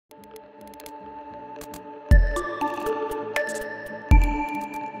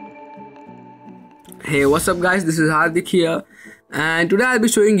Hey, what's up guys, this is Hardik here, and today I'll be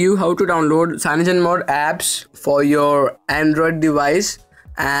showing you how to download CyanogenMod apps for your Android device,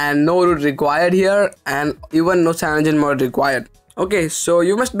 and no root required here and even no CyanogenMod required. Okay, so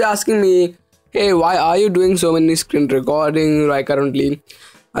you must be asking me, hey, why are you doing so many screen recording right currently?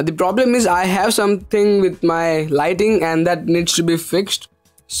 The problem is I have something with my lighting and that needs to be fixed,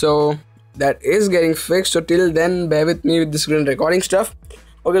 so that is getting fixed. So till then, bear with me with the screen recording stuff.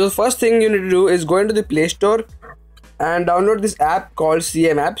 Okay, so first thing you need to do is go into the Play Store and download this app called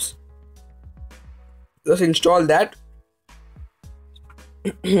CM Apps. Just install that.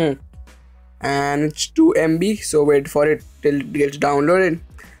 And it's 2 MB, so wait for it till it gets downloaded.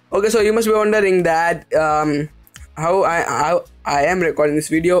 Okay, so you must be wondering that how I am recording this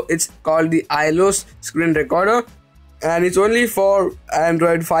video. It's called the iLOS screen recorder, and it's only for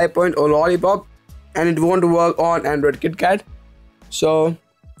Android 5.0 Lollipop, and it won't work on Android KitKat. So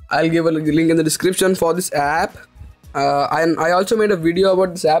I'll give a link in the description for this app. And I also made a video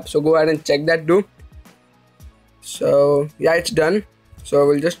about this app, so go ahead and check that too. So yeah, it's done. So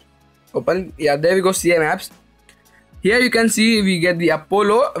we'll just open. Yeah, there we go, CM Apps. Here you can see we get the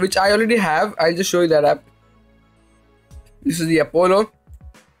Apollo, which I already have. I'll just show you that app. This is the Apollo,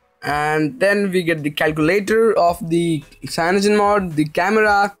 and then we get the calculator of the CyanogenMod, the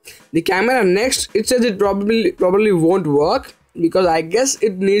camera. The camera next, it says it probably won't work because I guess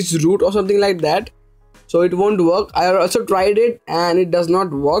it needs root or something like that, so it won't work. I also tried it and it does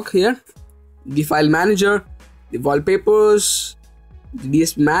not work here. The file manager, the wallpapers, the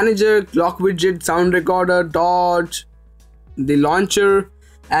DS manager, clock widget, sound recorder, torch, the launcher,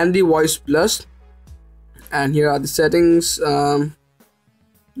 and the voice plus. And here are the settings.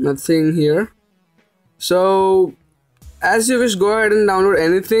 Nothing here. So as you wish, go ahead and download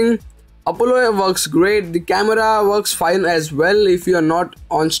anything. Apollo works great. The camera works fine as well if you are not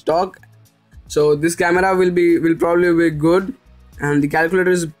on stock. So this camera will probably be good, and the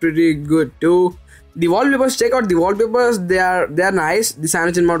calculator is pretty good too. The wallpapers, check out the wallpapers. They are nice. The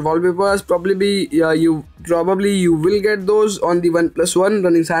CyanogenMod wallpapers, you will get those on the OnePlus One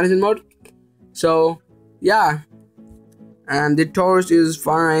running CyanogenMod. So yeah, and the torch is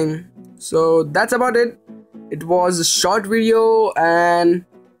fine. So that's about it. It was a short video, and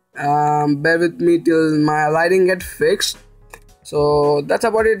bear with me till my lighting gets fixed. So that's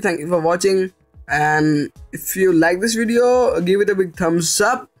about it. Thank you for watching, and if you like this video, give it a big thumbs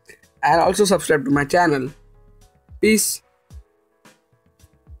up and also subscribe to my channel. Peace.